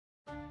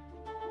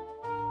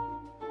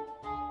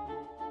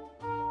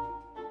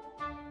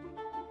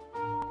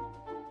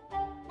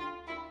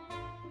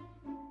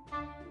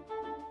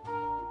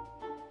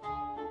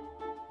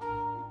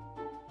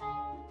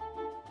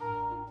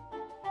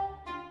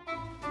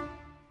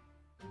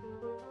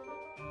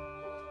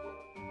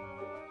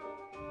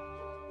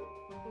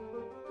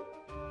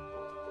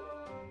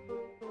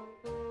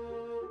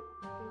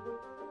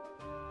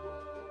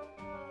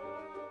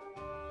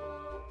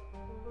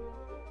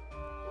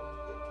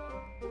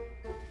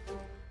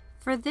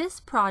For this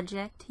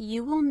project,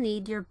 you will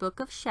need your Book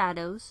of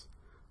Shadows,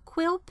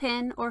 quill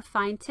pen or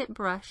fine tip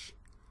brush,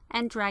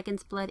 and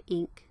dragon's blood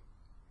ink.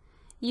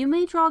 You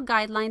may draw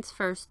guidelines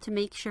first to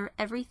make sure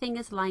everything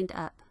is lined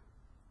up.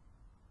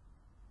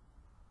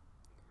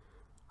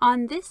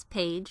 On this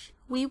page,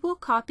 we will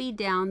copy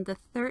down the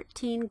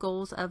 13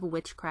 goals of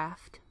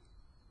witchcraft.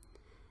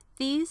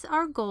 These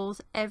are goals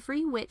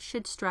every witch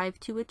should strive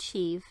to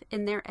achieve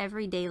in their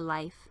everyday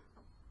life.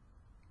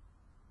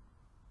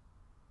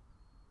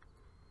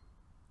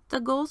 The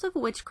Goals of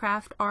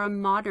Witchcraft are a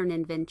modern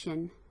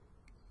invention.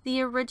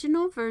 The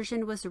original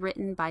version was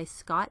written by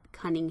Scott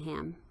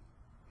Cunningham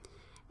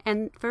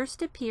and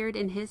first appeared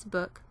in his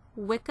book,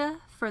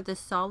 Wicca for the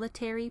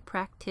Solitary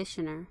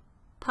Practitioner,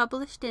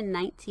 published in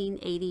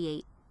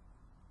 1988.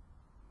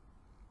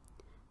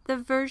 The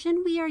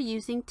version we are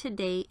using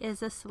today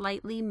is a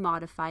slightly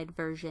modified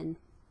version.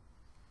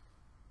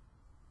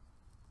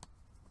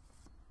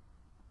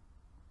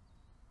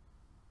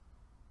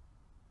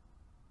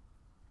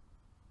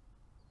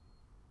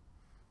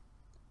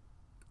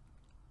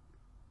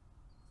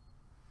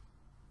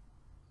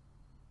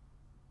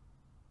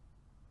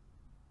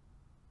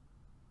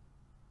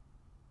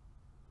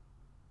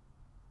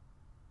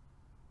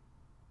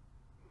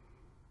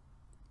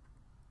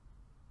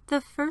 The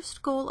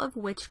first goal of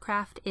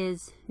witchcraft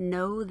is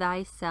know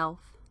thyself.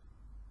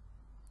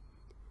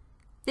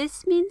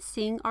 This means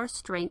seeing our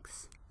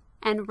strengths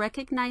and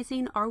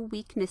recognizing our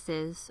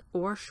weaknesses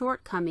or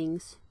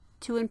shortcomings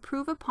to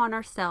improve upon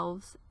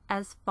ourselves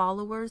as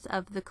followers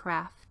of the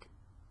craft.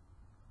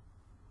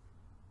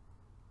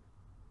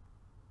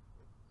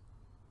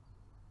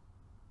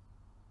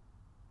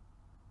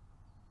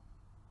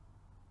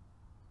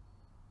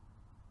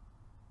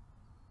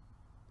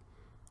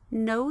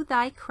 Know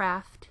thy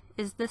craft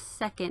is the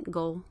second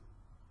goal.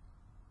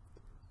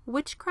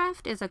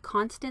 Witchcraft is a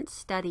constant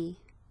study.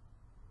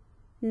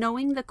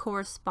 Knowing the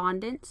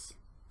correspondence,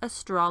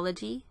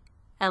 astrology,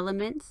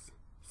 elements,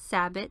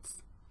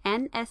 sabbats,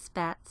 and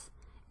esbats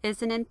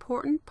is an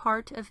important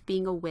part of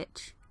being a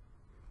witch.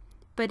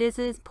 But it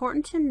is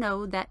important to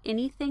know that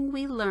anything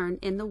we learn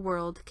in the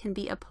world can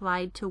be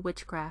applied to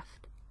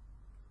witchcraft.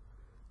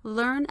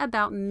 Learn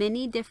about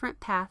many different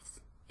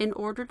paths in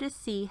order to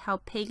see how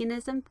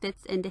paganism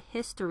fits into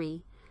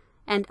history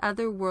and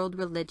other world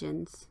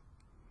religions.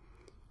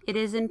 It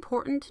is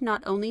important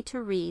not only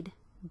to read,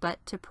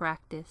 but to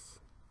practice.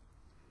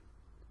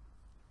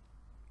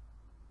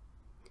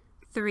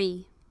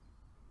 3.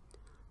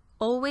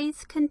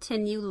 Always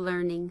continue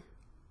learning.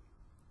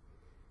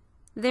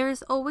 There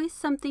is always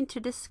something to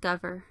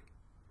discover.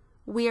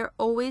 We are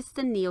always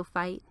the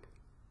neophyte.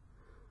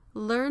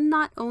 Learn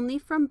not only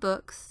from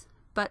books,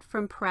 but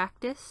from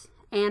practice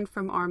and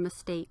from our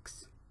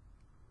mistakes.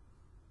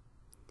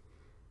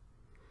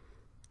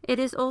 It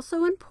is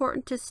also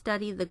important to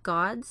study the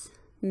gods,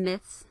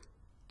 myths,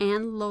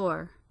 and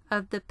lore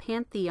of the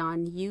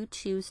pantheon you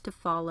choose to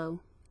follow.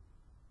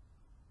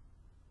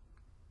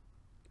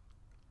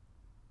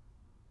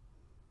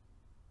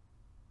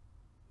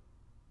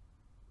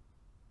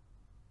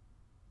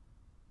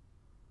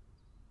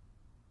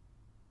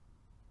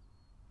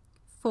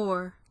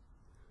 Four,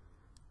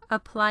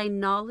 apply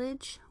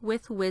knowledge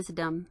with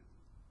wisdom.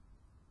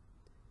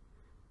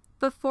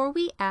 Before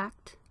we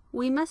act,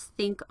 we must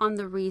think on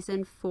the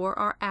reason for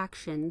our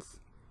actions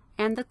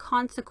and the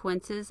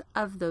consequences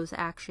of those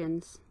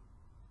actions.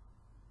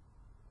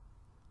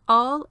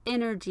 All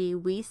energy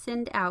we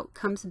send out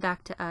comes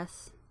back to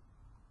us.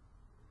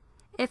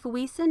 If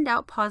we send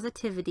out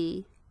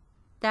positivity,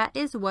 that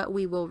is what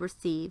we will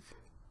receive.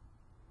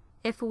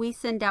 If we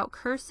send out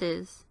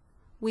curses,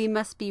 we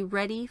must be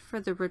ready for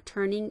the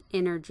returning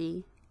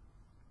energy.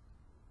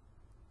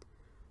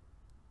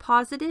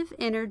 Positive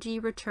energy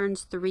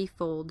returns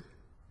threefold.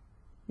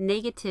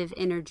 Negative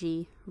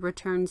energy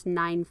returns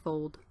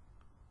ninefold.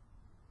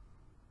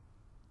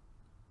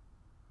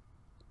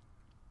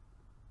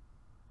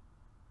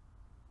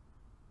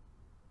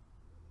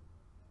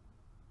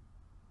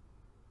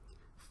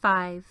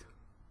 5.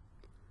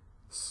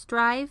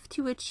 Strive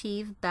to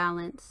achieve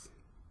balance.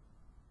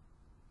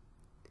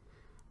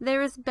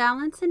 There is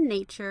balance in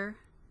nature,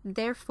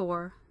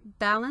 therefore,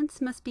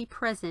 balance must be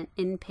present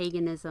in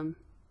paganism.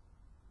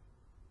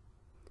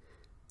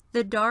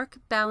 The dark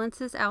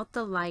balances out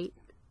the light,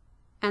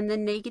 and the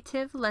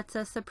negative lets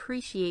us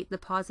appreciate the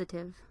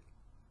positive.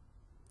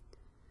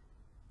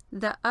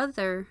 The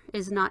other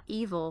is not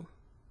evil.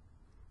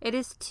 It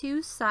is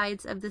two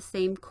sides of the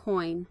same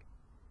coin,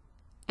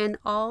 and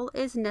all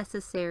is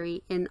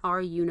necessary in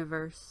our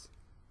universe.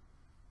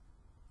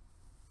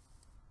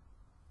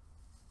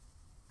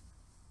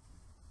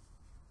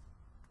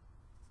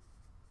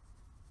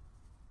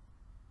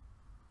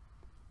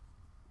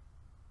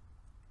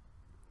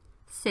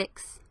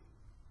 Six,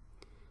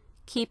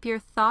 keep your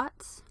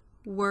thoughts,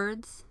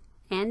 words,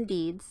 and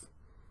deeds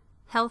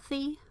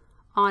healthy,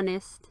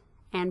 honest,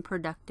 and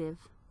productive.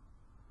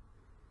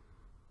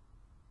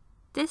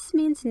 This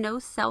means no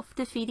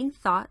self-defeating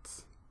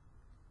thoughts,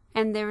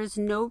 and there is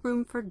no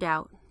room for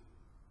doubt.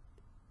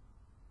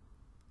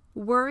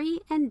 Worry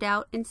and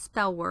doubt in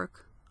spell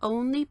work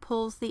only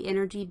pulls the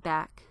energy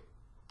back,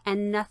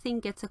 and nothing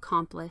gets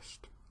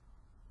accomplished.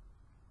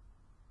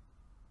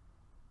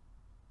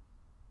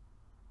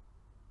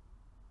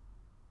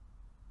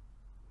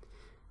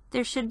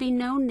 There should be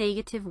no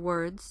negative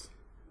words,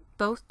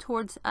 both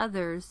towards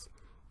others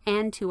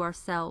and to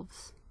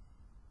ourselves.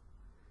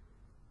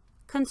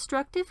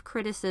 Constructive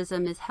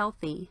criticism is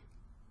healthy,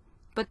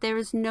 but there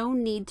is no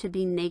need to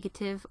be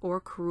negative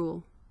or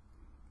cruel.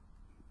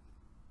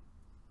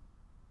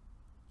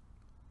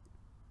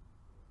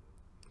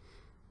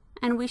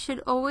 And we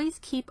should always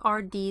keep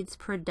our deeds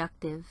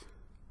productive.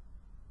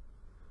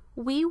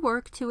 We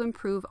work to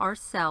improve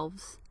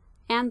ourselves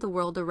and the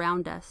world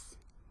around us,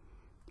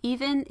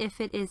 even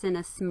if it is in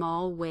a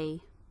small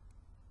way.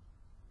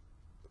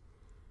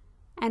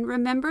 And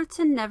remember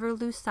to never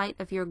lose sight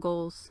of your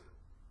goals.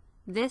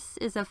 This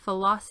is a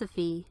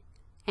philosophy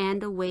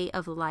and a way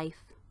of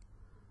life.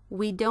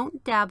 We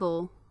don't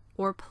dabble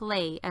or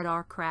play at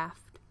our craft.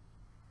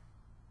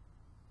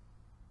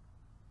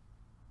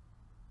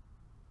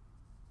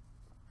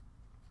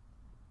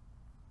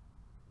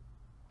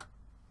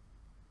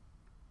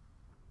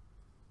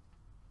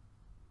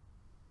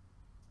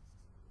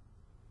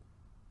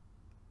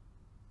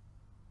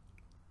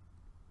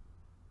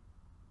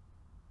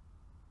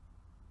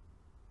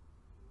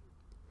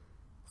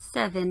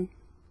 Seven.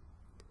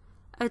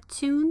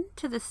 Attune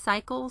to the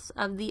cycles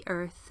of the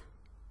earth.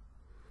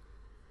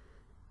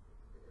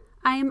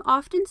 I am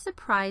often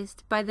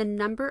surprised by the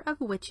number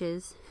of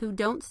witches who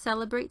don't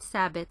celebrate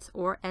Sabbats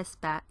or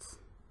Esbats.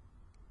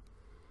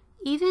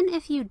 Even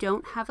if you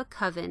don't have a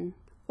coven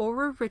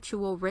or a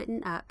ritual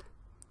written up,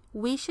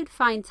 we should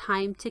find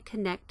time to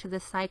connect to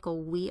the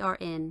cycle we are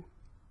in.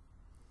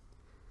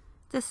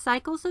 The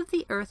cycles of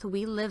the earth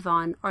we live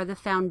on are the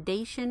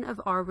foundation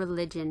of our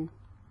religion.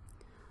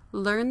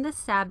 Learn the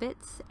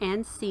Sabbats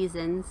and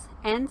seasons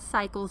and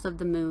cycles of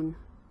the moon.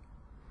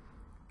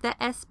 The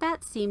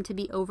Esbats seem to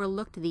be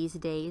overlooked these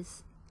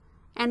days,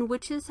 and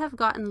witches have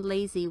gotten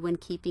lazy when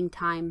keeping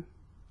time.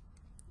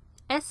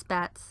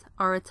 Esbats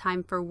are a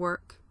time for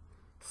work,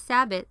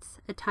 Sabbats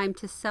a time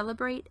to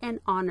celebrate and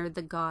honor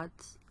the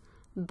gods.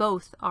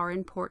 Both are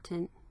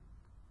important.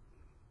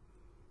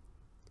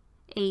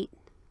 8.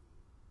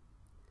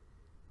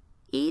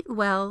 Eat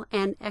well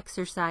and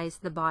exercise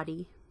the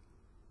body.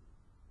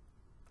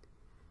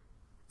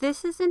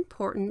 This is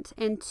important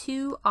and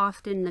too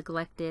often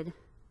neglected.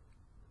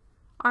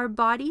 Our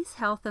body's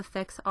health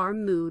affects our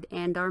mood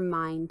and our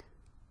mind.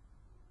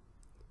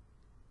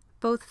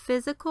 Both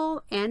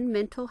physical and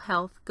mental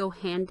health go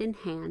hand in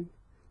hand.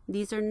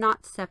 These are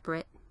not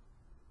separate.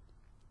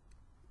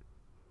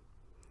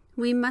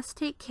 We must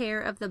take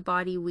care of the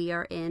body we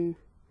are in.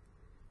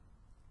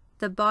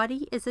 The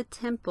body is a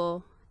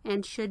temple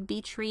and should be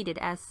treated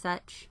as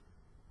such.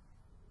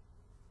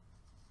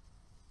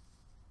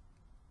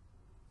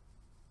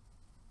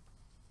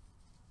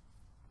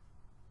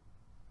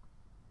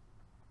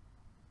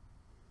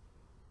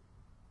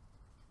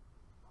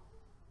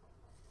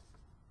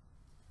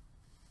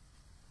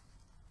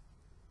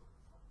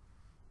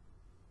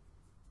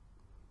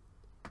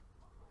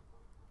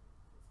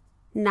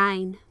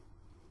 Nine.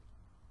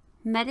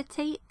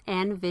 Meditate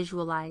and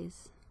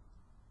visualize.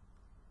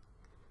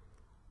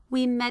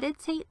 We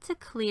meditate to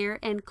clear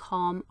and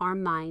calm our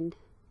mind.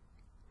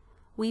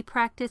 We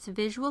practice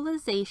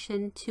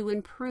visualization to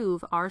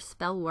improve our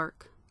spell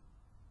work.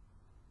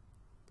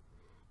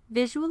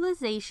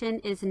 Visualization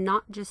is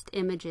not just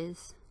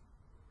images.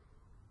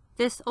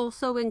 This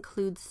also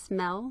includes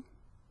smell,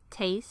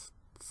 taste,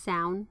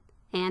 sound,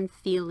 and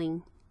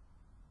feeling.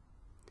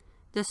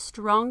 The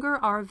stronger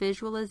our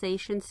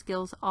visualization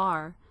skills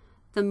are,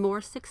 the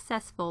more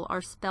successful our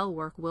spell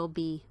work will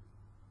be.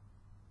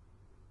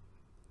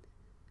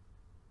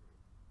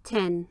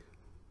 10.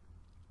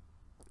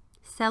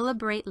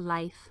 Celebrate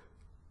life.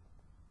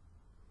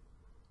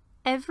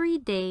 Every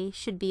day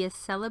should be a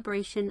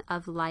celebration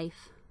of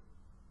life.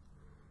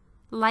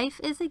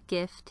 Life is a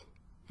gift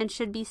and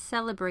should be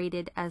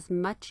celebrated as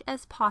much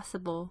as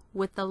possible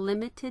with the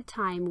limited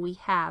time we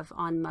have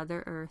on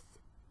Mother Earth.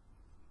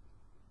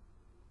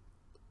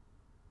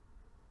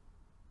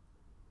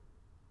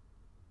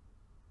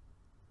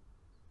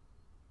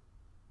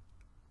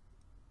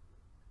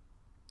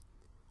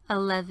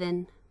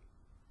 11.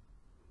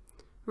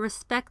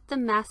 Respect the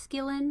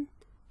masculine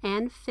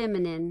and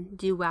feminine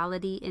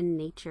duality in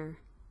nature.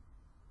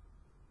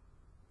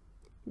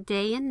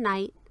 Day and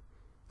night,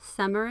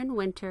 summer and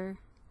winter,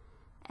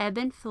 ebb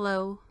and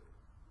flow,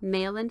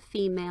 male and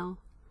female,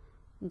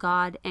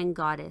 God and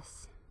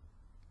goddess.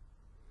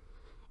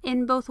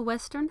 In both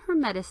Western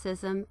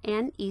Hermeticism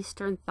and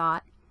Eastern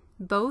thought,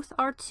 both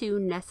are two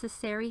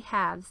necessary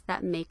halves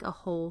that make a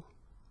whole.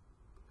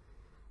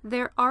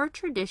 There are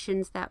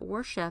traditions that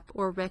worship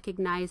or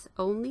recognize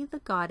only the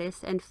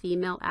goddess and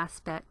female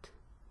aspect.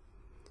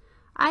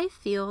 I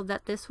feel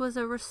that this was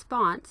a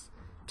response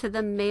to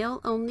the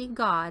male-only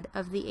God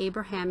of the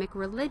Abrahamic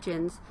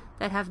religions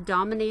that have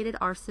dominated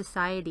our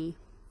society.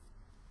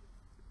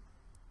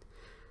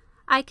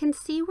 I can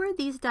see where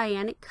these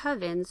Dianic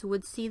covens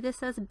would see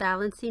this as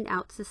balancing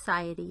out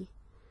society,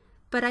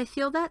 but I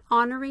feel that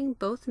honoring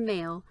both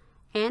male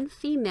and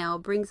female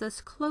brings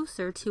us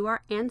closer to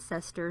our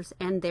ancestors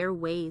and their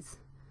ways.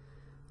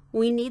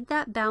 We need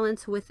that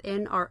balance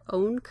within our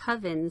own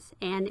covens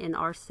and in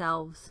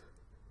ourselves.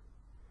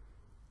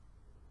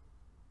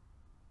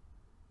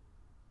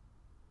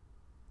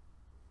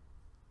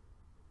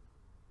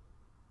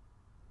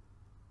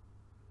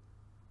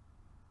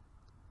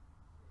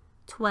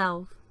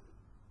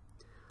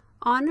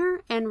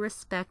 Honor and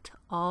respect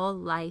all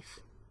life.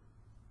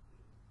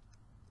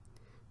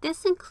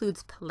 This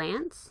includes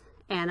plants,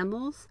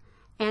 animals,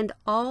 and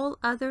all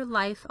other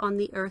life on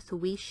the earth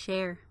we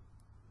share.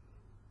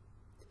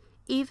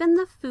 Even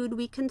the food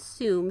we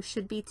consume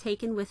should be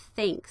taken with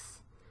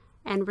thanks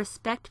and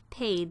respect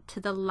paid to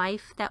the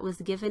life that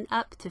was given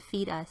up to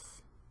feed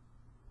us.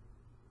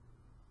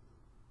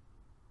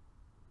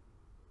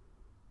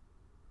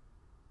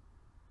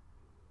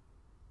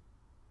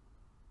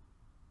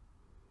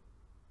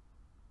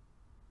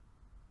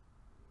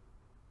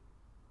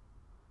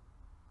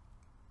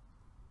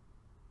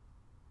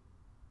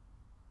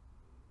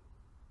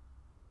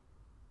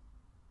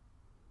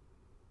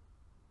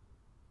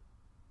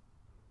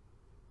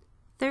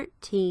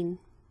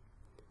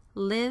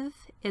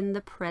 Live in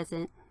the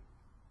present.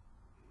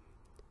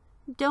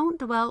 Don't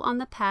dwell on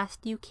the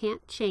past you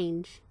can't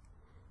change,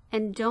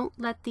 and don't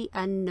let the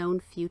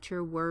unknown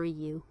future worry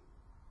you.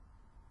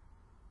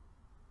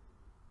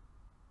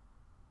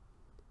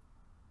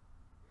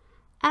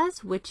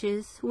 As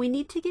witches, we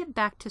need to get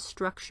back to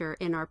structure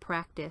in our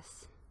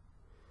practice.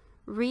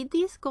 Read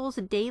these goals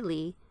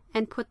daily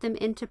and put them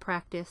into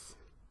practice.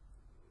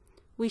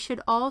 We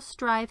should all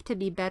strive to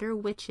be better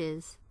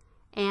witches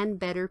and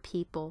better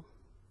people.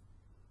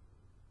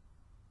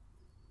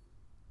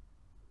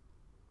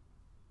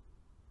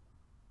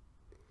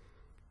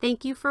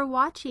 Thank you for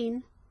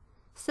watching.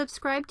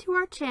 Subscribe to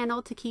our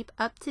channel to keep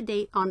up to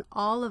date on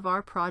all of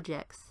our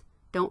projects.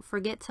 Don't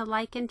forget to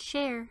like and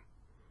share.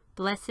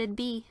 Blessed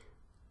be.